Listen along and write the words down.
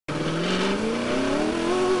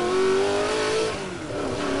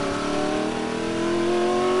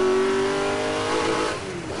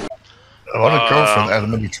Well, I'd go for the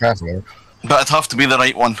Mini Traveller. But it'd have to be the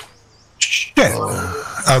right one. Shit.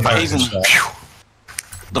 But even,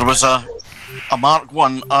 there was a Mark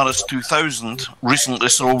 1 RS2000 recently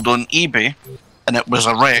sold on eBay, and it was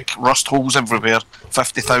a wreck, rust holes everywhere,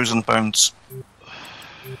 £50,000.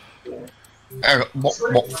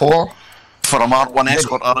 What for? For a Mark 1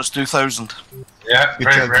 Escort RS2000. Yeah,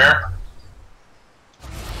 very rare.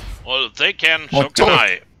 Well, if they can, so can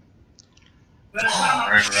I. Very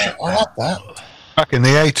rare. I like that. Back in the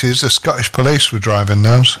 80s, the Scottish police were driving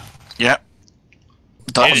those. Yeah.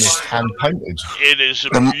 That was hand painted. It is a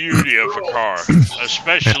beauty of a car,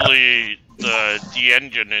 especially the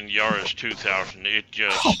engine in the RS2000. It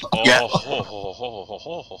just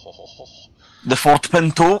the Ford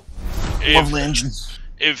Pinto, lovely engine.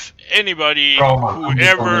 If anybody who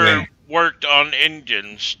ever worked on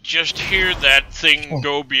engines, just hear that thing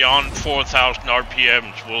go beyond 4,000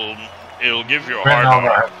 RPMs, it'll give you a hard on.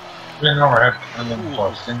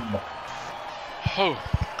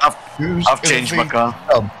 I've changed my car.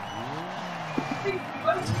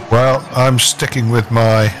 Well, I'm sticking with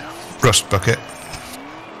my rust bucket.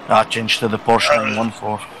 I changed to the Porsche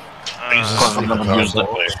 914 because I've never used it.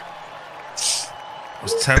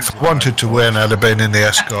 If I wanted to win, I'd have been in the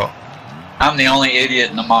Escort. I'm the only idiot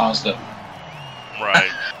in the Mazda. Right.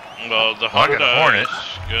 Well, the Honda is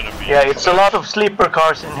gonna be. Yeah, it's a lot of sleeper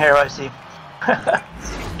cars in here, I see.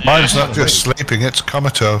 Mine's not just sleeping, it's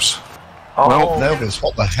comatose. Oh. Well, Nelvis,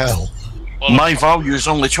 what the hell? Well, my value is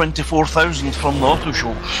only 24,000 from the auto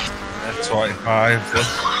show. That's 25.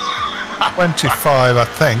 25, I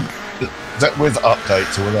think. Is that with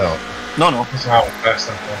updates or without? No, no. That's not the best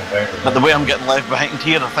thing. But the way I'm getting left behind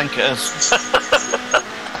here, I think it is.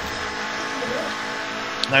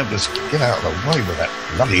 Nelvis, get out of the way with that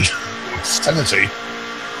bloody insanity.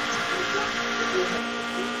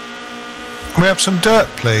 Can we have some dirt,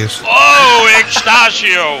 please? Oh,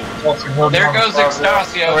 Extasio! There goes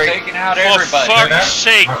Extasio taking out everybody. For fuck's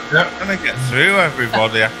sake! I'm trying to get through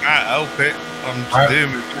everybody. I can't help it. I'm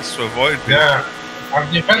doing my best to avoid people. Yeah.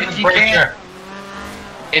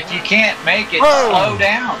 If you can't make it, slow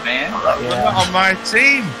down, man. They're not on my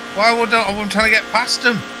team. Why would I'm trying to get past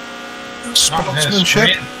them?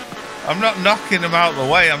 Sportsmanship. I'm not knocking them out of the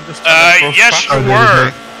way. I'm just. Yes, you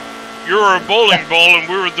were. You were a bowling ball, and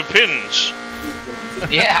we were the pins.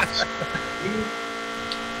 Yeah.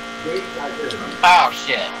 Oh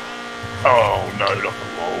shit. Oh no, not the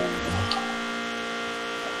roll.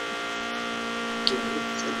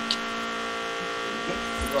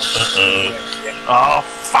 Oh,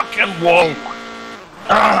 fucking wall.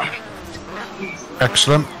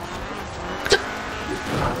 Excellent.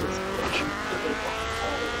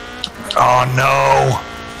 Oh no.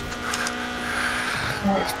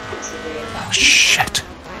 Oh, shit.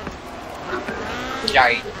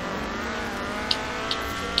 Yikes.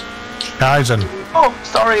 Eisen. Oh,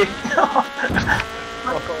 sorry.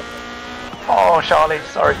 Oh, Charlie,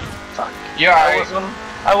 sorry. Fuck. You're alright.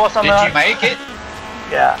 I was on. Did you make it?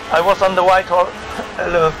 Yeah, I was on the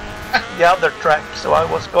the other track, so I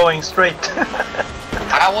was going straight.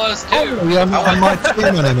 I was too. Oh, you're not on my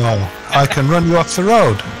team anymore. I can run you off the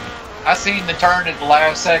road. I seen the turn at the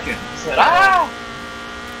last second. I said, ah!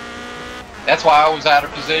 That's why I was out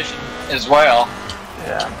of position as well.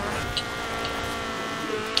 Yeah.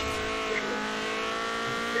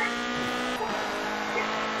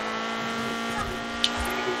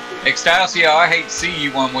 Extasio, I hate to see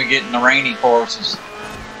you when we get in the rainy courses.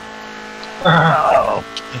 Oh.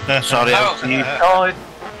 Sorry, Oh, it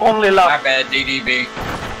only luck. My bad, DDB.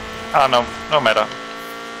 Oh, no matter.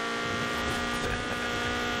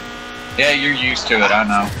 Yeah, you're used to it, I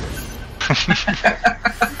know.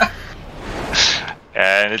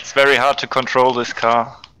 And it's very hard to control this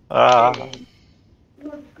car.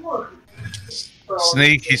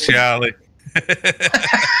 Sneaky Charlie.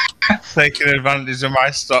 Taking advantage of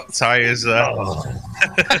my stock tyres there.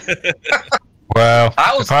 Well,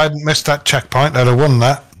 if I hadn't missed that checkpoint, I'd have won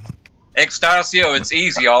that. Extasio, it's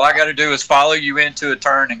easy. All I gotta do is follow you into a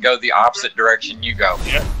turn and go the opposite direction you go.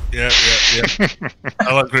 Yeah.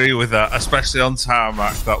 I'll agree with that, especially on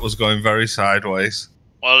tarmac. That was going very sideways.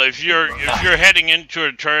 Well, if you're heading into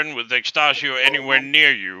a turn with Extasio anywhere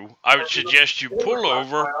near you, I would suggest you pull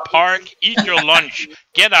over, park, eat your lunch,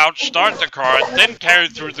 get out, start the car, then carry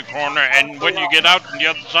through the corner, and when you get out on the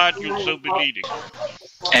other side, you'll still be leading.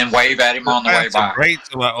 And wave at him on the way by. Great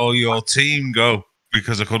to let all your team go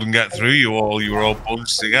because I couldn't get through you all. You were all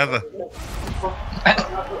bunched together.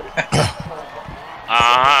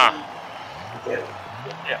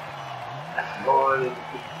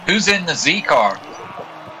 Who's in the Z car?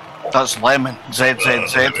 That's Lemon.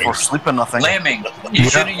 ZZZ for sleeping, I think. Lemming. You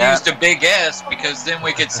should have used a big S because then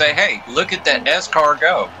we could say, hey, look at that S car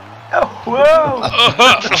go. Oh, whoa!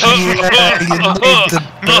 Yeah, you need to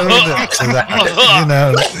build up to that. You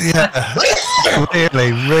know, yeah.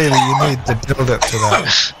 Really, you need to build up to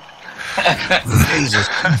that. Jesus.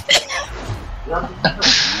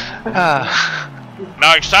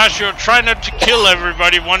 Now, Extasio, try not to kill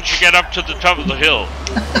everybody once you get up to the top of the hill.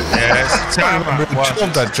 Yes, tarmac.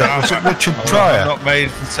 Killed that Jack. Was it Richard I'm Pryor? not made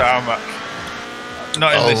for tarmac.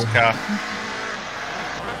 Not in this car.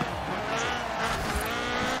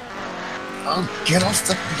 Oh, get off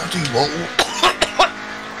the bloody wall.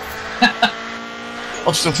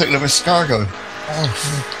 I'm still thinking of escargot. Oh.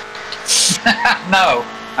 No,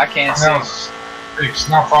 I can't see. It's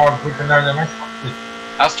not far quicker than the next one.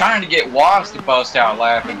 I was trying to get Woz to bust out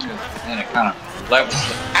laughing, and it kind of levels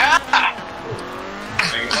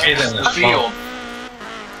the field.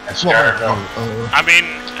 Escargot. I mean,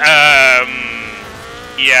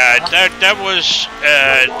 yeah, that was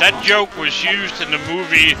that joke was used in the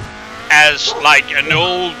movie as like an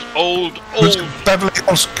old Was it Beverly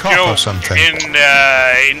Hills Cop or joke something?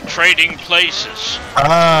 in Trading Places,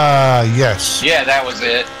 Ah, yes. Yeah, that was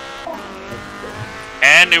it.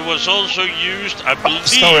 and it was also used, I believe,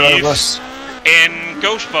 in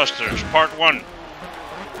Ghostbusters Part 1.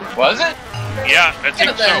 Was it? Yeah, I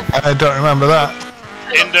think so. I don't remember that.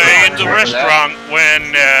 In the restaurant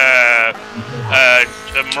when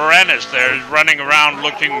Moranis there is running around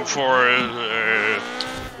looking for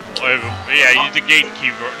yeah, he's the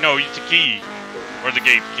gatekeeper. No, he's the key. Or the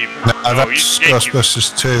gatekeeper. No, No, he's that's the gatekeeper.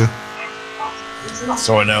 Ghostbusters 2.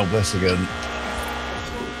 Sorry, now, bless again.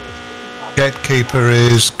 Gatekeeper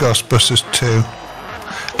is Ghostbusters 2.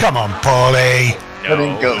 Come on, Paulie. I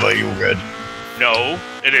didn't go away, you're good. No,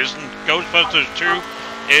 it isn't. Ghostbusters 2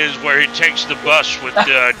 is where he takes the bus with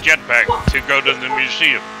the jetpack to go to the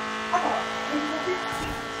museum.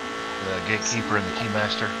 The gatekeeper and the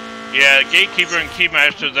keymaster. Yeah, Gatekeeper and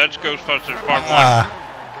Keymaster, that's Ghostbusters Part 1.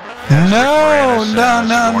 No.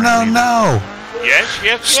 Yes.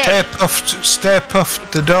 Stay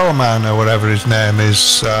Puft the Doorman or whatever his name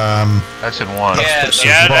is. That's in 1. Yeah, that's in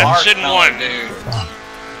Marshmallow 1. dude.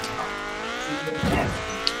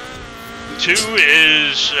 2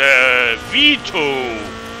 is Vito.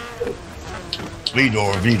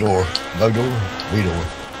 Vidor.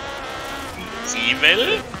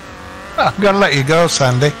 Evil? I'm going to let you go,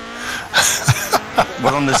 Sandy.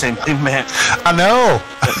 We're on the same team, mate. I know.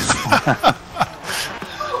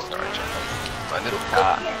 My little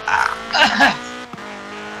car.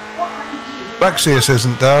 Rexius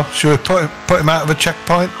isn't, though. Should we put him out of a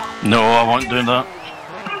checkpoint? No, I won't do that.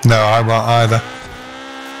 No, I won't either.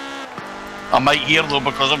 I might hear though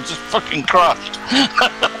because I'm just fucking crashed.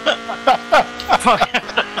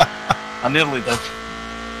 I nearly did.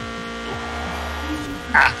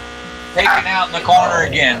 Taken out in the corner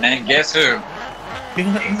again, and guess who?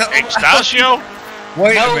 Extasio?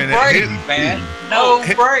 Wait No a minute. brakes, man. No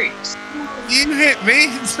brakes. You hit me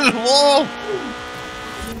into the wall.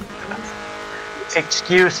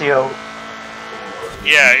 Excuse you.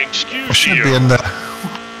 Yeah, I excuse should you. be in the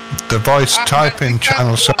voice typing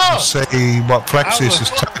channel so I can see what Flexius is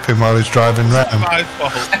typing while he's driving round. My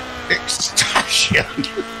fault. Extasio.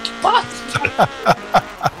 I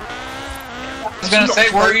was gonna say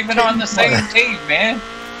we're even on the same team, man.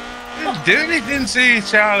 Didn't do anything to you,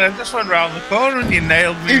 Charlie. I just went round the corner and you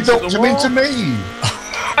nailed me You into knocked the him wall. into me.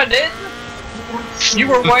 I didn't. You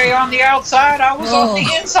were way on the outside. I was on the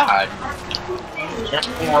inside.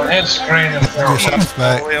 On his screen and Yourself,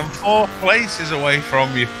 mate. I'm 4 places away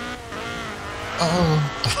from you.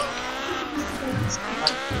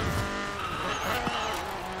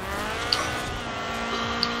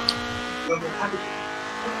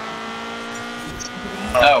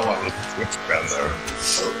 No. What's around there?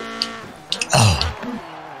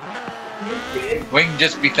 We can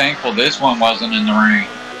just be thankful this one wasn't in the rain.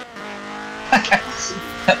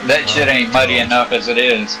 That shit ain't muddy enough as it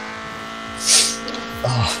is.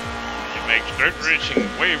 It makes dirt racing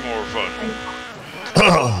way more fun.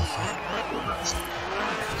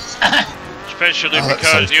 Especially Oh, that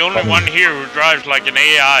because sounds the only funny. one here who drives like an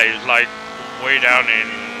AI is like way down in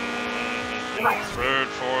 3rd,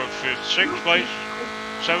 4th, 5th, 6th place,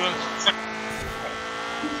 7th.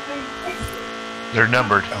 They're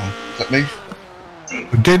numbered. Is that me?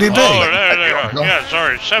 Did he be? Oh, there they are. Yeah,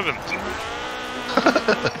 sorry, 7th.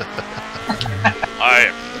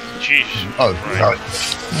 Jesus. Oh, right.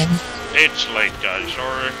 It's late, guys.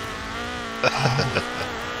 Sorry.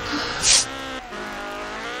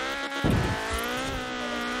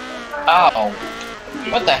 Oh,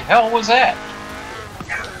 what the hell was that?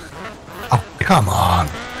 Come on.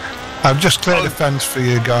 I've just cleared the fence for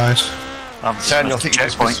you guys. Daniel, I think you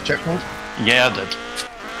just missed the checkpoint. Yeah, I did.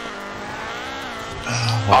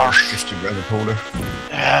 Oh, well, just around the corner.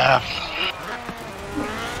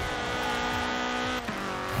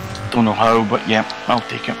 Don't know how, but yeah, I'll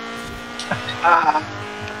take it.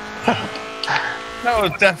 That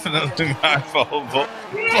was definitely my fault, but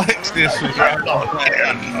Plexius was right on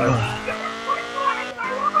there.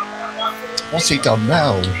 What's he done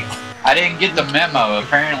now? I didn't get the memo.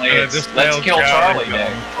 Apparently, it's just let's nailed kill Charlie down Day.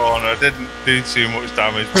 the corner. I didn't do too much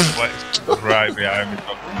damage, but Plexius was right behind me,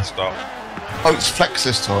 not going to stop. Oh, it's Flex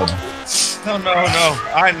this time. No.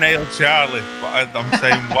 I nailed Charlie, but I'm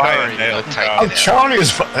saying why I nailed Oh, Charlie. Charlie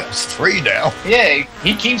is that's 3 now. Yeah,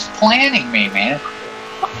 he keeps planning me, man.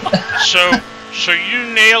 So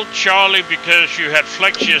you nailed Charlie because you had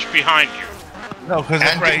Flexius behind you. No, because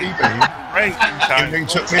And the break in time. You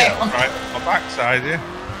took me out. Right on my backside, yeah.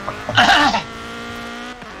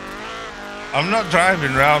 I'm not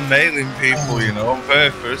driving around nailing people, you know, on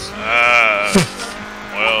purpose.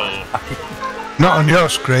 Well. Not on your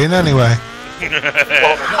screen, anyway.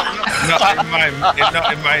 not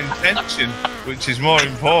in my intention, which is more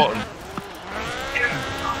important.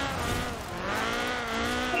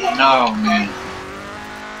 No, man.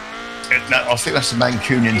 I think that's the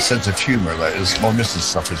Mancunian sense of humour. That is, my missus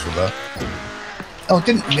suffers with that. Oh, I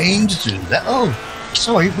didn't mean to do that. Oh,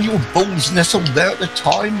 sorry, were your balls nestled there at the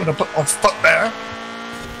time when I put my foot there?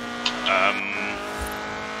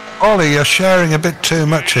 Ollie, you're sharing a bit too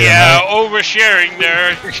much here, Yeah, mate. oversharing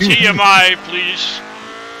there. TMI, please.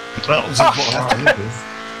 That was what I had to live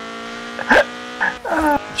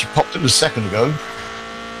with. She popped it a second ago.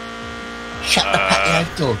 Shut the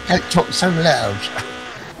fucking door. Don't talk so loud.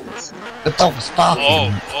 The dog's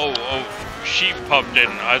barking. Oh, she popped in.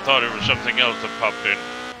 I thought it was something else that popped in.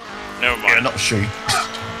 Never mind. Yeah, not she.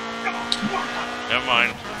 Never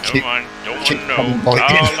mind. Keep- Don't want keep to know. coming La by la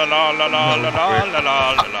in. la la la la la la la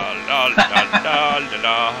la la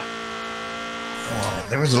la. Oh,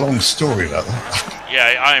 there is a long story about that.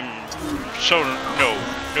 Yeah, I'm so no.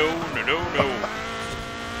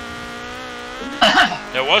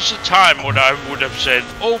 There was a time when I would have said,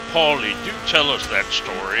 "Oh, Paulie, do tell us that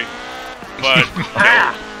story," but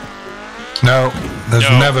No, there's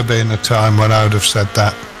No. never been a time when I would have said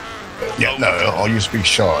that. Yeah, no, I used to be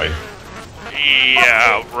shy.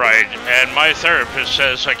 yeah, right. And my therapist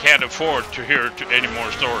says I can't afford to hear any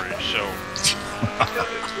more stories. So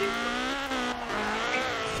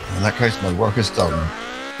In that case, my work is done.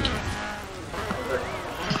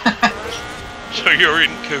 you're in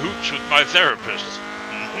cahoots with my therapist.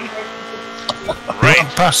 Right.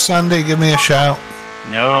 Pass Sandy, give me a shout.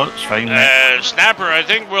 No, it's fine, mate. Snapper, I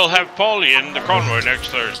think we'll have Paulie in the convoy next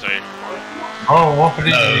Thursday. Oh, what did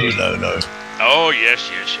he No. Oh, yes.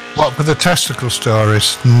 What for the testicle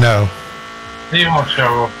stories? No. He won't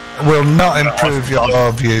show up. Will not improve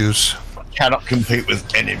your views. Cannot compete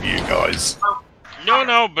with any of you guys.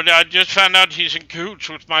 No, but I just found out he's in cahoots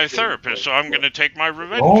with my therapist, so I'm going to take my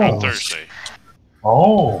revenge on Thursday.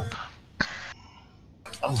 Oh.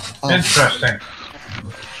 Interesting.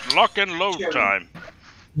 Lock and load time.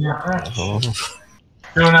 Yeah.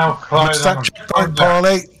 Doing out Clyde What's that on checkpoint,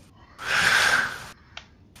 Paulie?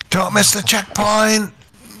 Don't miss the checkpoint.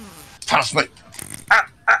 Pass me.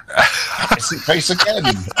 It's in case again.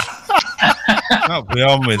 Not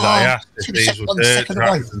beyond me that I asked if 2 these were seconds, dirt second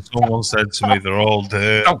tracks, away. and someone said to me they're all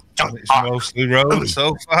dirt. Oh, And it's mostly road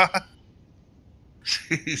so far.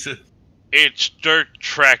 Jesus. It's dirt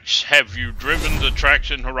tracks. Have you driven the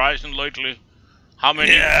tracks in Horizon lately? How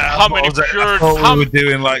many? Yeah, how many I pure? thought How, we were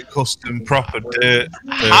doing like custom proper dirt.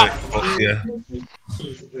 But yeah.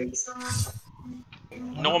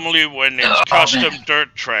 normally, when it's custom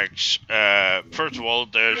dirt tracks, first of all,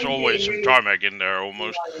 there's always some tarmac in there.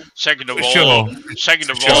 Almost. Second of all,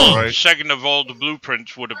 right. second of all, the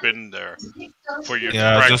blueprints would have been there for you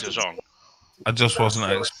Yeah, to I practice on. I just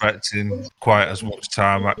wasn't expecting quite as much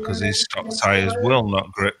tarmac because these stock tyres will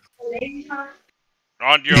not grip.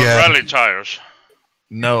 On your Yeah. rally tires.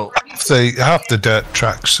 No. Half the dirt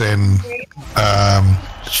tracks in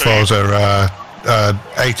Forza are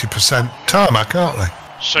 80% tarmac, aren't they?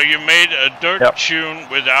 So you made a dirt tune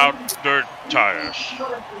without dirt tires.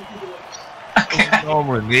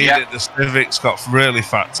 Normally, the Civic's got really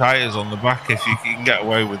fat tyres on the back. If you can get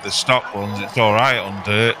away with the stock ones, it's all right on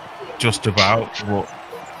dirt, just about. But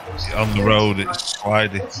on the road, it's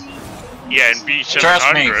sliding. Yeah, in B700,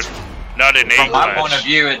 Trust me, not in from my A-class. point of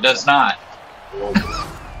view, it does not.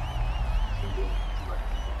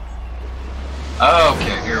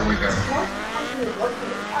 Okay, here we go.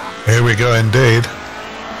 Here we go, indeed.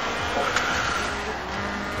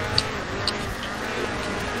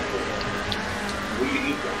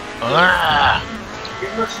 Ah!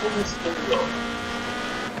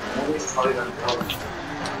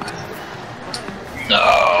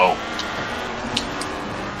 No.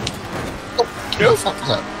 Who the fuck was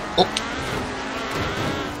that? Oh,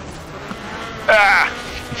 Ah!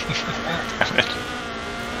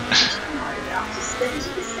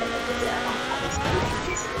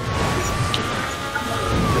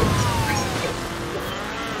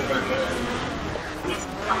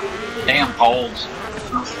 Damn poles.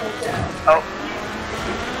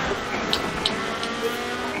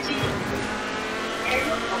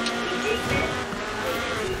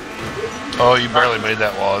 Oh, you barely made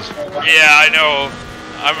that, Waz. Yeah, I know.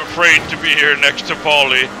 I'm afraid to be here next to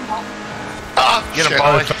Paulie. Get him, shit.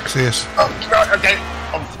 Polly. Taxius. Okay.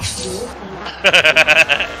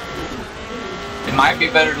 It might be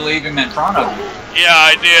better to leave him in front of you. Yeah,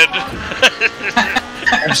 I did.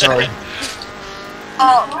 I'm sorry.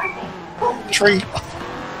 Tree.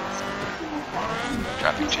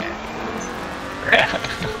 Traffic jam.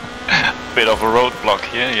 Bit of a roadblock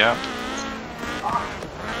here, yeah.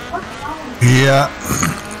 Yeah.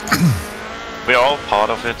 We're all part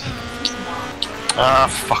of it. Ah,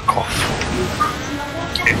 fuck off.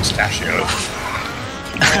 Pistachio.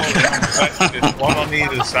 One on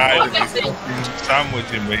either side of me fucking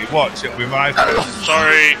sandwiching me. Watch it with my phone.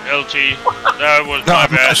 Sorry, LT. That was my Not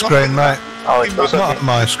on my bad. screen, mate. Oh, it was Not on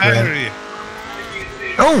my screen. Area.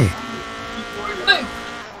 Oh!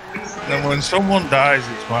 And when someone dies,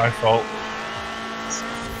 it's my fault.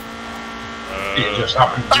 You just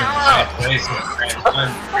happened to be in the same place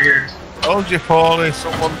and weird. Told you, Paulie,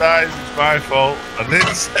 someone dies, it's my fault. I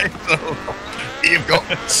didn't say so. You've got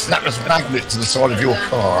Snapper's magnet to the side of your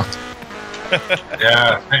car.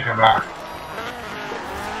 Yeah, think of that.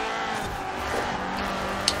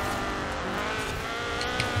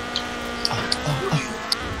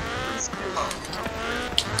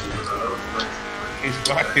 He's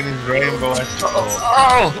back in his rainbow export.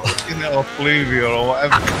 Fucking hell, Fluvio or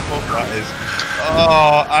whatever the fuck that is.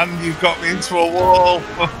 Oh, and you've got me into a wall,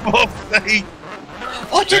 for fuck's sake.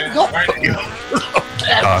 I did not Right. put you.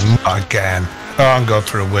 Oh, not again. Oh, I'm going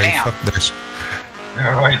for a wee. Damn. Fuck this. Yeah,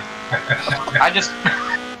 right. I just,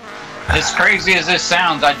 as crazy as this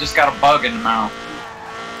sounds, I just got a bug in the mouth.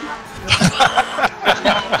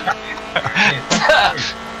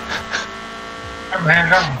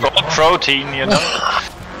 Man, Raw protein, you know.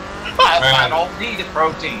 I don't need a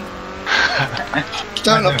protein.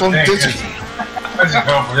 Don't look on dizzy. There's a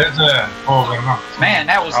couple, there's a program. Man,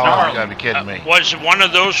 that was Oh, you gnarly. gotta be kidding me. Was one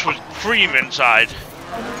of those with cream inside?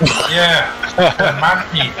 Yeah, the man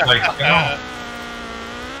meat, like, you know.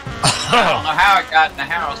 I don't know how it got in the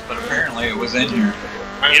house, but apparently it was in here.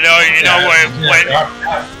 You know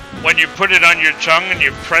Yeah, when you put it on your tongue and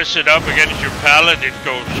you press it up against your palate, it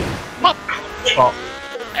goes,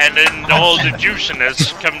 and then all the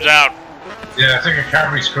juiciness comes out. yeah, I think a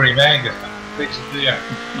Cadbury Scream Egg. Yeah.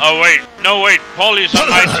 Oh wait, no wait, Paulie's on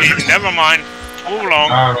my team. Never mind. Move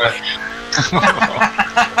along. All right.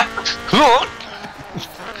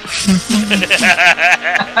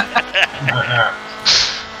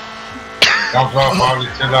 Don't go, Bobby,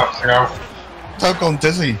 chill out, go. Don't go on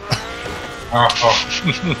dizzy. Oh.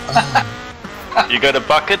 You got a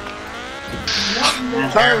bucket?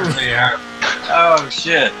 Apparently, yeah. Oh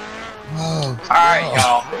shit. Oh, Alright,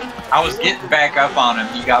 y'all. I was getting back up on him.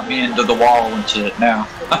 He got me into the wall and shit now.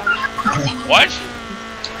 What?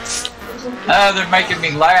 They're making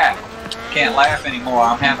me laugh. Can't laugh anymore.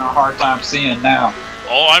 I'm having a hard time seeing now.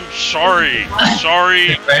 Oh, I'm sorry.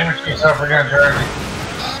 Sorry. Famous yourself again, Jeremy.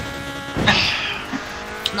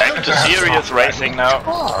 Back to serious racing now.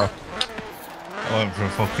 Ah, I went for a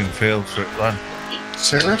fucking field trip then.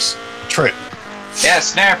 serious? Trip. Yeah,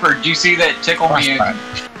 Snapper, did you see that tickle me?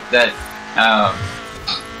 That,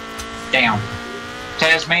 damn.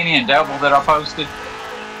 Tasmanian devil that I posted?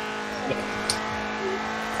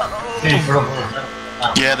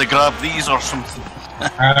 Yeah, they grab these or something.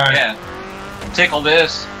 Yeah. Tickle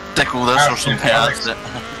this. Tickle this or something. That's it.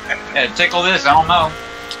 Yeah, tickle this, I don't know.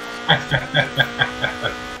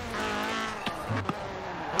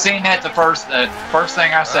 Seen that the first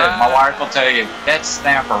thing I said, my wife will tell you, that's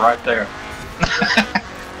Snapper right there.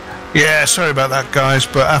 Yeah, sorry about that, guys,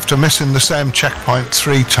 but after missing the same checkpoint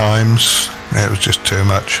 3 times, it was just too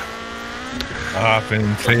much. I've been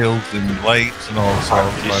in fields and lakes and all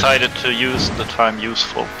sorts. Decided to use the time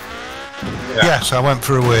useful. Yes, I went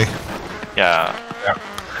for a wee. Yeah.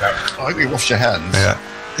 I hope you wash your hands. Yeah.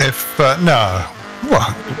 If, no.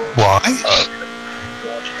 What? Why?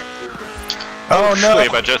 Oh, no.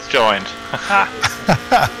 Weber just joined.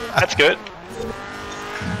 That's good.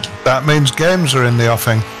 That means games are in the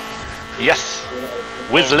offing. Yes.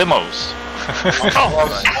 with limos.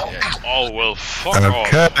 Oh, well, fuck off.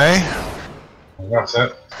 Okay. That's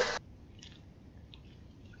it.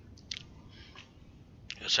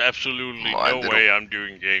 There's absolutely Mine no didn't. way I'm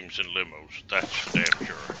doing games in limos. That's for damn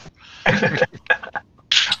sure.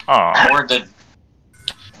 Aw.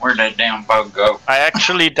 Where'd that damn bug go? I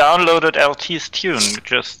actually downloaded LT's tune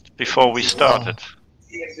just before we started.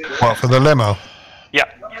 What, for the limo? Yeah.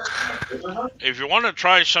 If you want to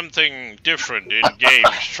try something different in games,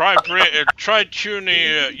 try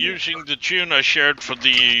tuning using the tune I shared for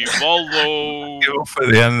the Volvo Go for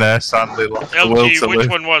the end there, Sandy. LT. Which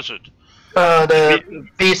one was it? The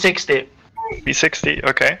B60. B60,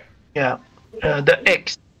 okay. Yeah. The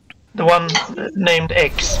X. The one named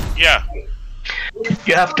X. Yeah.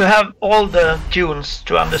 You have to have all the tunes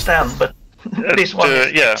to understand, but this one.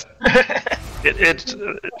 Yeah. It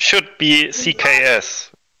should be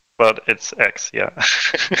CKS, but it's X, yeah.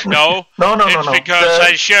 No. No. It's because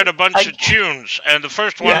I shared a bunch of tunes, and the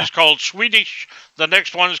first one is called Swedish, the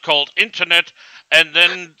next one is called Internet, and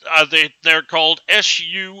then they're called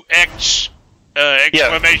SUX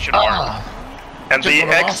exclamation mark. And the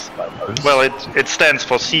X, well, it stands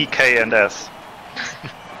for C, K, and S.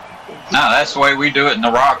 No, that's the way we do it in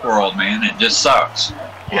the rock world, man. It just sucks.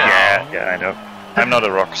 Yeah, I know. I'm not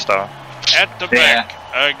a rock star. At the back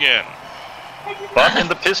again. But in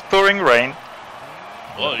the piss-pouring rain.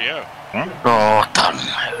 Well, yeah. Oh, damn.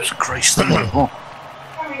 It was Christ.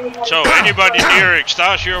 So, anybody near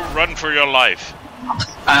Extasio, run for your life.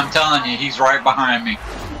 I'm telling you, he's right behind me.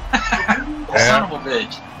 Son of a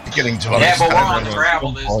bitch. Beginning to Yeah, but we're on understand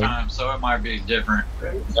gravel this time, so it might be different.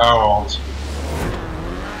 No.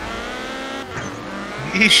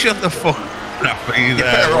 You shut the fuck up, are you You're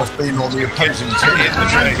there? better off being on the opposing team.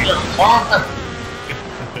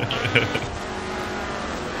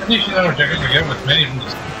 You should never take it again with me.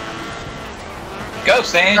 Go,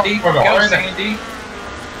 Sandy. Go, Sandy.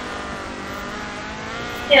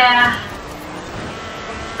 Yeah.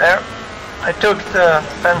 There. I took the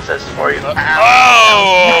fences for you.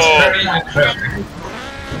 Oh! Very interesting.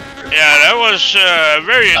 Yeah, that was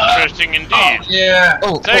very interesting indeed. Yeah.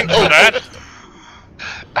 Thanks for that.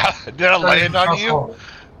 Did I land on you?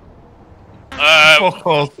 Fuck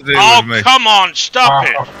all to do with me. Come on, stop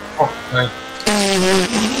it. Oh,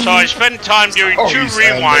 So I spent time doing Oh, 2 you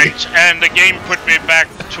Sandy. rewinds, and the game put me back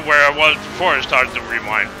to where I was before I started the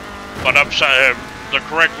rewind. But upside, the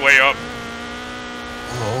correct way up.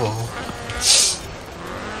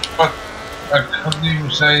 But I couldn't even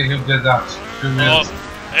say who did that. Well,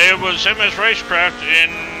 it was MS Racecraft in...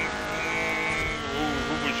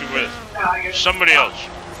 who was he with? Somebody else.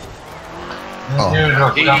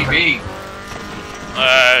 DDB.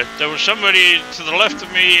 There was somebody to the left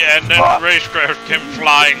of me, and then Racecraft came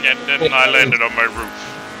flying, and then I landed on my roof.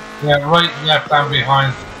 Yeah, right, left, and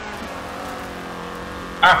behind.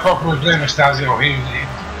 I fuck was doing Stasio.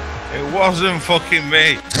 It wasn't fucking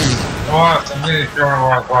me. I'm really sure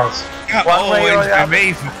what it was. It can't always be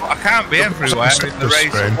me. I can't be everywhere in the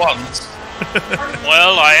race at once.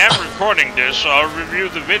 Well, I am recording this, so I'll review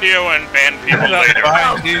the video and ban people later.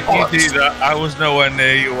 Fine, you do that. I was nowhere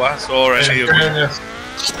near you. I saw any of you.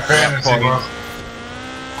 Fairness, he was.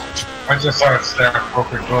 I just saw it stare at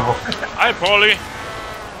fucking global. Hi, Paulie.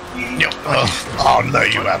 Oh, no,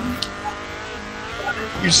 you haven't.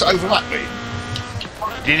 You just overlapped me.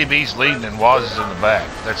 DDB's leading and Waz is in the back.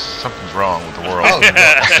 Something's wrong with the world.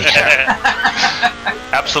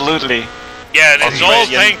 Absolutely. Yeah, and it's all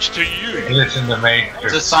thanks to you. Listen to me.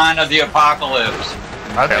 It's a sign of the apocalypse.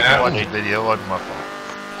 I didn't watch the video. It wasn't my fault.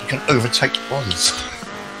 You can overtake others.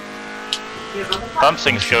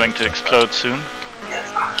 Something's going to explode soon.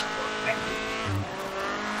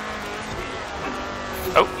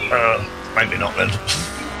 Maybe not then.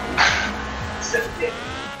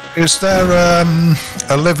 Is there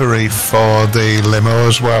a livery for the limo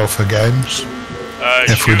as well for games?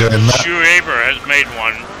 If we're doing that. Shu Aber has made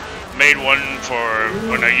one. Made one for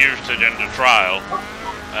when I used it in the trial.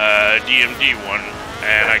 DMD one.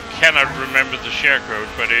 And I cannot remember the share code,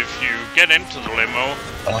 but if you get into the limo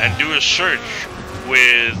and do a search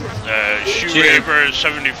with Shu Aber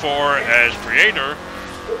 74 as creator,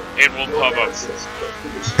 it will pop up.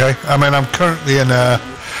 Okay, I mean, I'm currently in a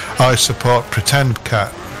I support Pretend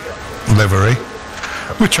Cat livery,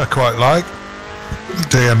 which I quite like.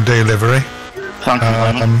 DMD livery. Thank you,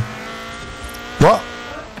 Lennon. What?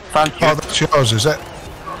 Thank you. Oh, that's yours, is it?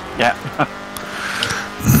 Yeah.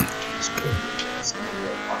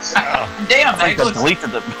 Damn, I think I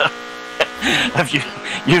deleted it.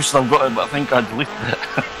 If you've still got it, but I think I deleted it.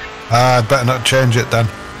 I better not change it then.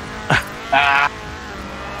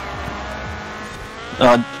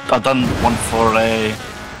 I done one for.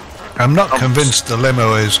 I'm not convinced the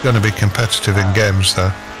limo is going to be competitive in games,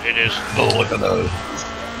 though. It is. Oh, I don't know.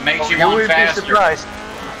 Makes you You want will be faster. surprised.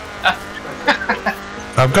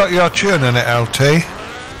 I've got your tune in it, LT.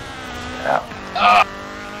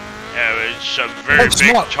 Yeah, it's a very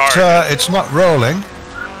big target. It's not rolling.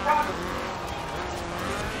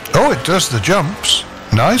 Oh, it does the jumps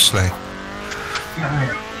nicely.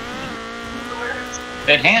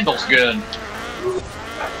 It handles good.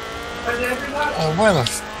 Oh, well,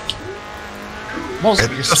 It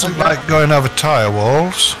doesn't like going over tyre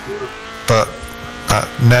walls, but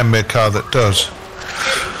name me a car that does.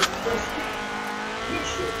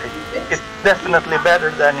 It's definitely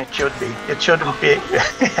better than it should be. It shouldn't be.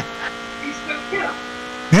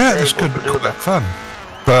 Yeah, this could be quite fun.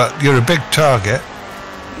 But you're a big target.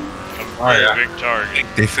 A very big target.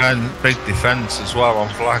 Big defence as well on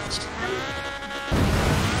flags.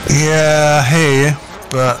 Yeah, I hear you,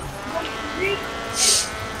 but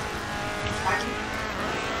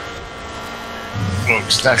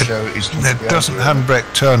Stasho is. it doesn't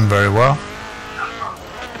handbrake turn very well.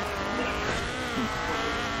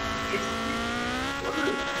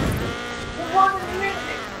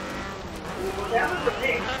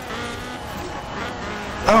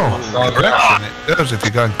 Oh, direction it does if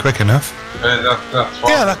you're going quick enough.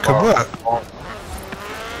 Yeah, that could work.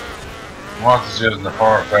 What is using the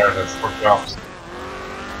power there that's for jobs?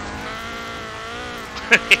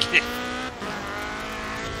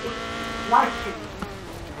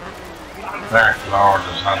 There, Lord,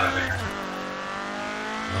 there's nothing here.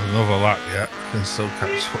 Another lap yet. Can still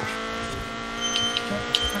catch up.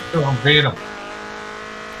 Don't beat him.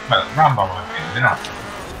 Well, Rambo might beat him, you know.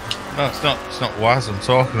 No, it's not. It's not Waz I'm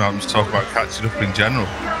talking about. I'm just talking about catching up in general.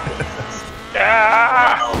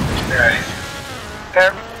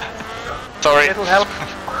 Okay. Sorry. It'll help.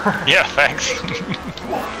 Yeah, thanks.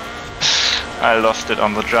 I lost it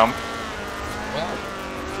on the jump.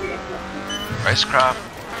 Rice crop.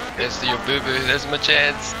 There's your boo boo. There's my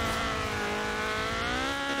chance.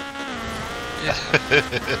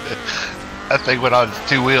 That thing went on its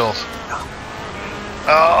two wheels.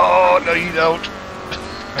 Oh, no, you don't.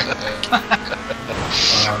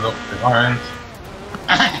 Look behind.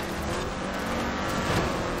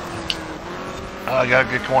 Oh, I got a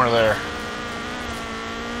good corner there.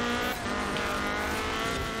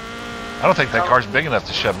 I don't think that car's big enough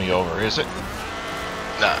to shove me over, is it?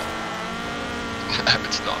 Nah.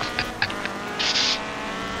 It's not.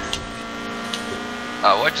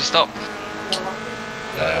 Why'd you stop?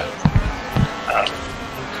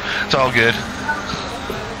 It's all good.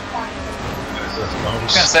 I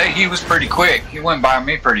was gonna say he was pretty quick. He went by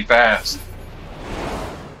me pretty fast.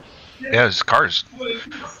 Yeah, his car's.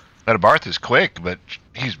 Metabarth is quick, but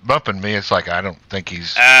he's bumping me. It's like I don't think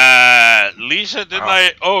he's. Lisa, didn't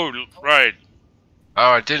I? Oh, right.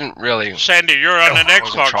 Oh, I didn't really. Sandy, you're on an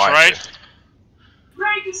Xbox, right?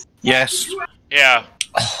 Yes. Yeah.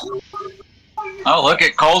 Oh, look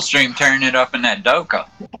at Coldstream turning it up in that Doka.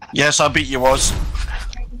 Yes, I beat you, Woz.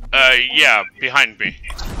 Yeah, behind me.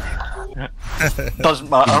 Doesn't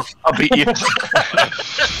matter. I beat you.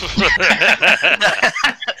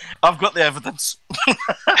 I've got the evidence.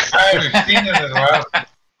 I've seen it as well.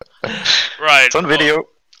 Right. It's on video.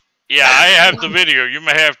 Yeah, I have the video. You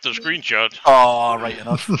may have the screenshot. Oh, right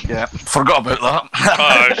enough. Yeah, forgot about that.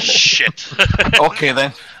 Oh, shit. Okay,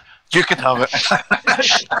 then. You can have it.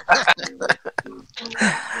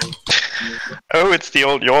 Oh, it's the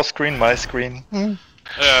old your screen, my screen.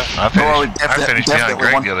 I finished behind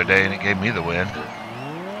Greg the other day, and it gave me the win.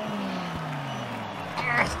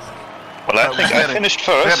 Well, I think I finished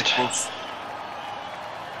first.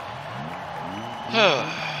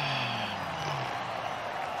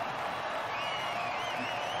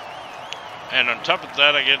 And on top of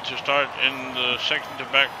that, I get to start in the second to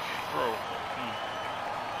back row.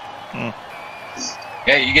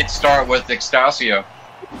 Yeah, you get to start with Extasio.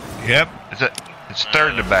 Yep, it's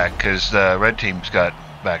third to back because the red team's got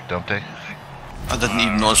back, don't they? I didn't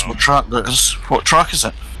even notice what track that is. What track is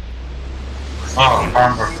it? Oh,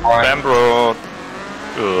 Bambro.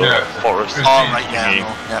 Forest. Oh, right, yeah, I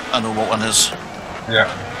know. Yeah, I know what one is. Yeah.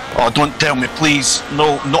 Oh, don't tell me, please.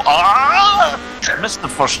 No. Ah! I missed the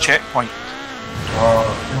first checkpoint.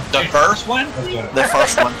 The first one? The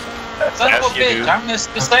first one. Son of a bitch, I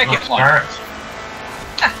missed the second one.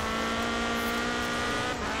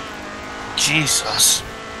 Jesus.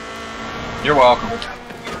 You're welcome.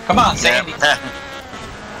 Come on, Sandy.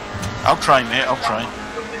 I'll try, mate. I'll try.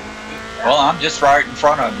 Well, I'm just right in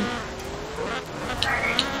front of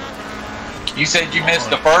you. You said you missed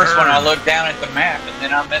the first one. I looked down at the map, and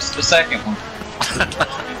then I missed the second one.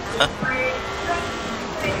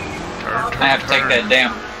 I have to take that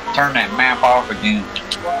turn that map off again.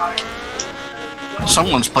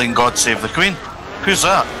 Someone's playing God Save the Queen. Who's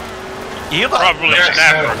that? You Probably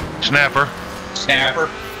Snapper. Snapper.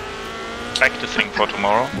 Practicing for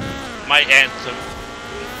tomorrow. My anthem.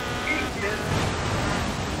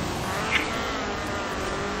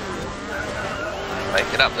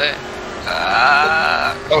 Make it up there.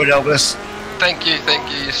 Oh, Elvis. Thank you,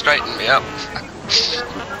 you straightened me up.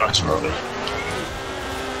 That's right.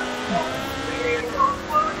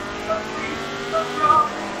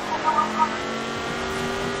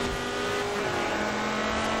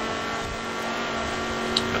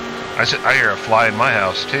 I hear a fly in my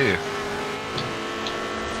house too.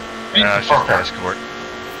 No, it's just escort.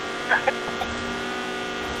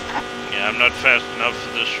 Yeah, I'm not fast enough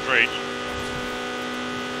for this straight.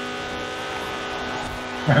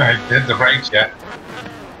 I did the brakes yet.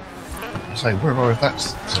 So where are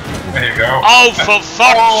that? There you go. Oh, for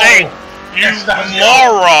fuck's sake! You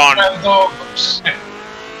moron!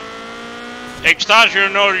 Extasio,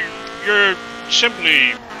 no, you're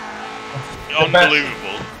simply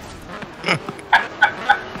unbelievable.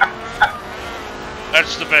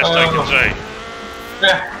 That's the best I can say.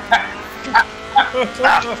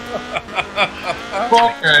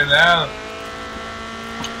 Fucking hell.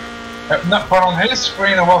 But on his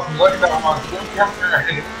screen, it wasn't like that one.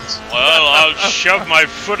 Well, I'll shove my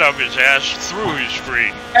foot up his ass through his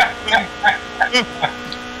screen.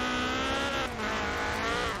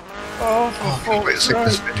 Oh, wait, see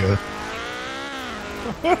this video.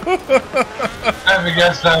 Let me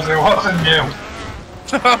guess, Laz, it wasn't you.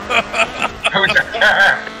 It was your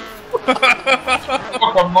car.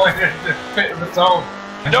 Fucking mine in the pit of its own.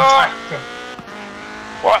 No!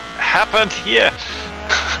 What happened here?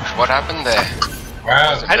 What happened there?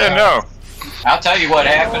 Well, I don't know. I'll tell you what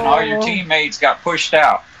happened. All your teammates got pushed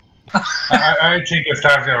out. I think it's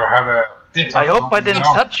time to have a... I hope I didn't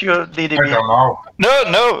touch you, DDB. I don't know.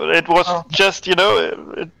 No, it was just, you know,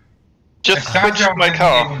 it just switched my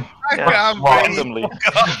car. Randomly.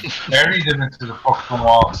 Buried him into the fucking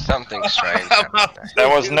wall. Something strange. There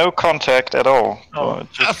was no contact at all. Oh,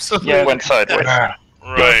 it just went sideways.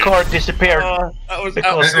 Your car disappeared that was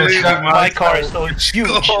because my car is so huge.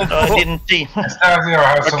 I didn't see. Estasio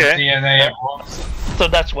has some DNA at once. So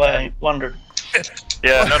that's why I wondered.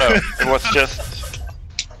 Yeah, no, it was just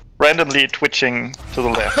randomly twitching to the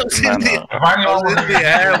left. I was in the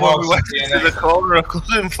air when we went to the corner. I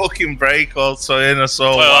couldn't fucking brake also in. I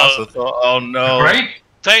saw Waz. I thought, oh no. Brake?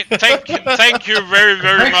 Thank you very,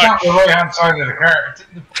 very much. Not the right-hand side of the car.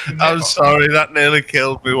 I'm sorry, that nearly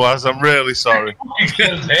killed me, Waz. I'm really sorry. You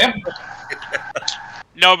killed him?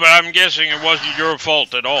 No, but I'm guessing it wasn't your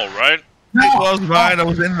fault at all, right? No. It was mine. I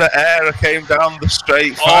was in the air. I came down the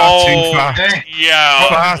straight far too fast.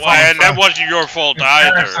 Yeah, and that wasn't your fault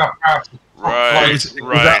either. Right, It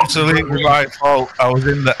was absolutely my fault. I was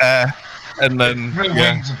in the air, and then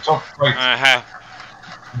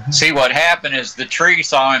See, what happened is the tree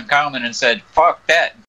saw him coming and said, "Fuck that."